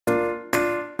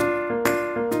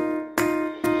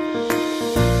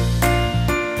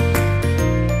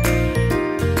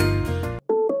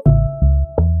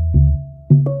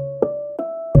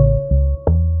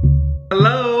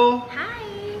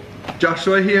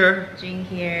Joshua here. Jing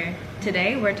here.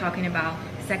 Today we're talking about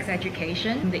sex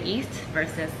education in the East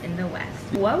versus in the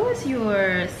West. What was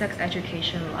your sex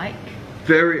education like?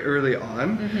 Very early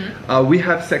on. We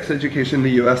have sex education in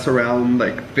the US around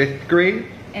like 5th grade.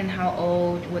 And how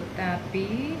old would that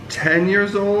be? 10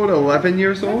 years old, 11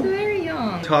 years old. That's very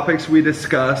young. Topics we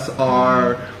discuss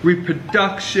are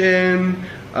reproduction,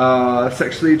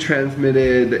 sexually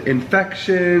transmitted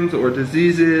infections or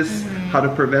diseases, how to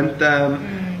prevent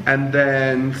them, and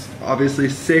then obviously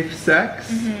safe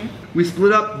sex. We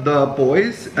split up the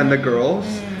boys and the girls.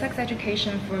 Sex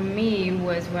education for me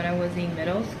was when I was in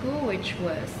middle school, which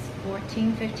was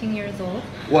 14, 15 years old.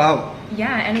 Wow.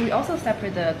 Yeah, and we also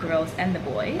separate the girls and the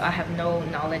boys. I have no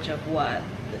knowledge of what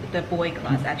the boy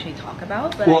class actually talk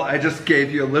about. But well, I just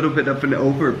gave you a little bit of an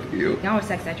overview. In our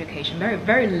sex education,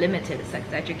 very limited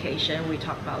sex education. We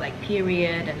talk about like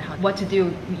period and what to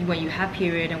do when you have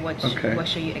period and what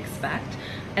should you expect.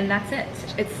 And that's it.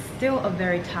 It's still a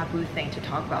very taboo thing to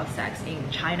talk about sex in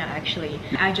China, actually.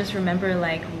 I just remember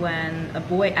like when a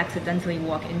boy accidentally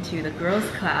walked into the girls'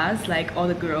 class, like all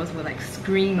the girls were like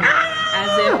screaming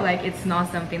as if like it's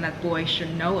not something that boys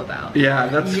should know about. Yeah,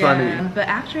 that's funny. But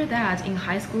after that, in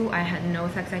high school, I had no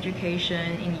sex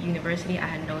education. In university, I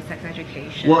had no sex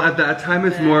education. Well, at that time,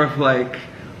 it's more of like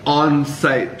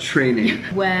on-site training.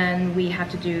 When we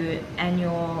have to do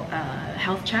annual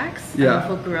health checks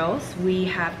for girls, we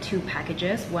have two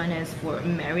packages. One is for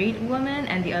married women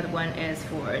and the other one is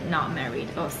for not married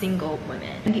or single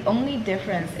women. And the only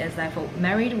difference is that for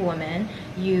married women,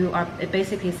 it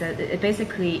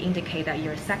basically indicates that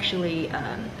you're sexually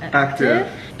active.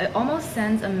 It almost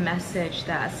sends a message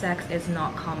that sex is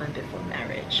not common before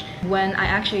marriage. When I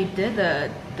actually did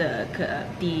the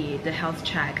health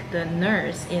check, the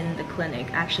nurse in the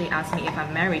clinic actually asked me if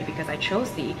I'm married because I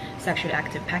chose the sexually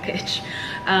active package,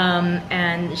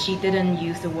 and she didn't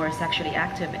use the word sexually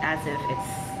active as if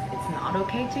it's not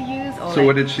okay to use. Or so like,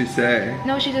 what did she say?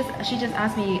 No, she just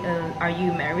asked me, are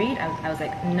you married? I was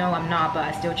like, no, I'm not, but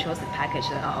I still chose the package.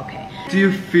 Like, oh, okay. Do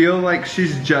you feel like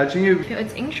she's judging you?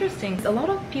 It's interesting. A lot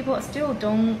of people still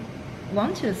don't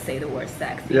want to say the word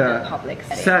sex in the public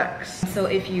setting. Sex. So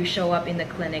if you show up in the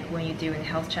clinic when you're doing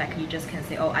health check, you just can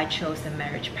say, oh, I chose the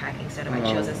marriage pack instead of I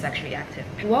chose a sexually active.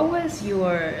 What was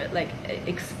your like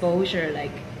exposure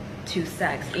like to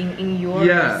sex in your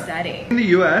setting? In the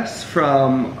US,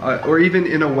 or even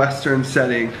in a Western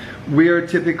setting, we are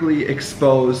typically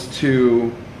exposed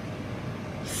to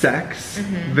sex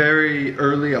very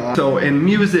early on. So in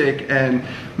music and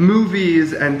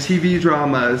movies and TV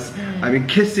dramas, I mean,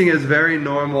 kissing is very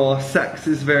normal, sex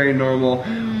is very normal.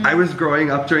 I was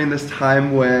growing up during this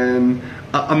time when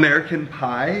American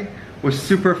Pie was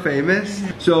super famous.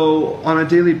 So on a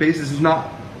daily basis, it's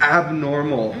not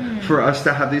abnormal for us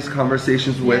to have these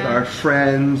conversations with our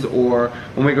friends or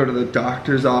when we go to the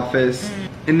doctor's office.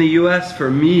 In the US, for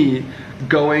me,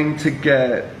 going to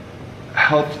get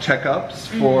health checkups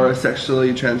for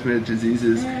sexually transmitted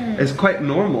diseases is quite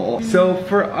normal. So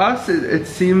for us, it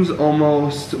seems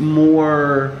almost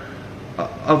more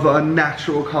of a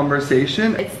natural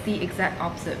conversation. It's the exact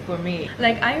opposite for me.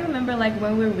 Like I remember like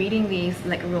when we're reading these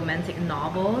like romantic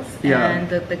novels and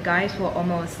the guys will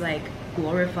almost like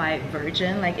glorify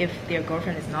virgin, like if their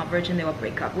girlfriend is not virgin, they will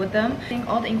break up with them. I think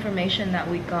all the information that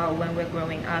we got when we're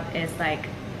growing up is like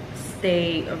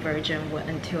stay a virgin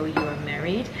until you are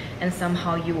married, and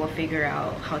somehow you will figure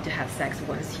out how to have sex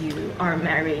once you are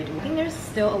married. I think there's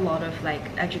still a lot of like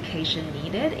education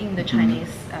needed in the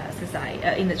Chinese society,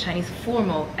 in the Chinese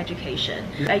formal education.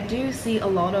 I do see a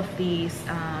lot of these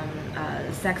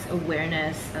sex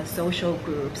awareness social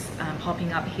groups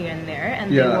popping up here and there,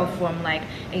 and they will form like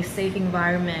a safe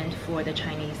environment for the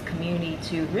Chinese community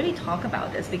to really talk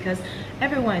about this because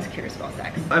everyone is curious about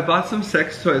sex. I bought some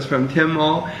sex toys from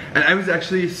Tmall and I was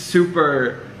actually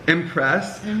super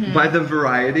impressed by the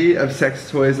variety of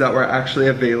sex toys that were actually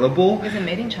available. Is it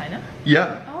made in China?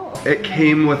 Yeah. It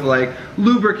came with like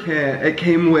lubricant, it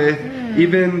came with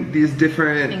even these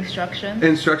different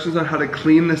instructions on how to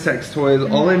clean the sex toys,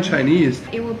 all in Chinese.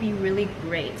 It would be really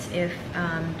great if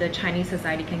the Chinese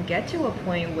society can get to a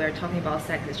point where talking about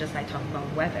sex is just like talking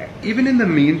about weather. Even in the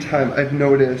meantime, I've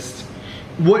noticed,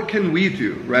 what can we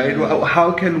do, right?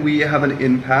 How can we have an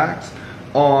impact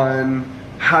on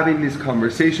having these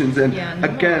conversations? And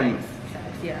again,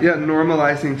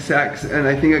 normalizing sex. And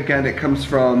I think again, it comes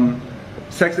from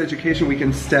sex education. We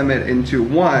can stem it into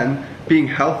one, being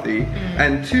healthy,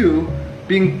 and two,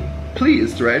 being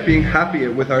pleased, right? Being happy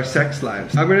with our sex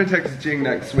lives. I'm gonna text Jing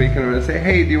next week and I'm gonna say,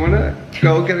 hey, do you wanna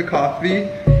go get a coffee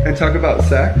and talk about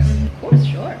sex? Of course,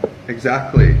 sure.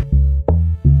 Exactly.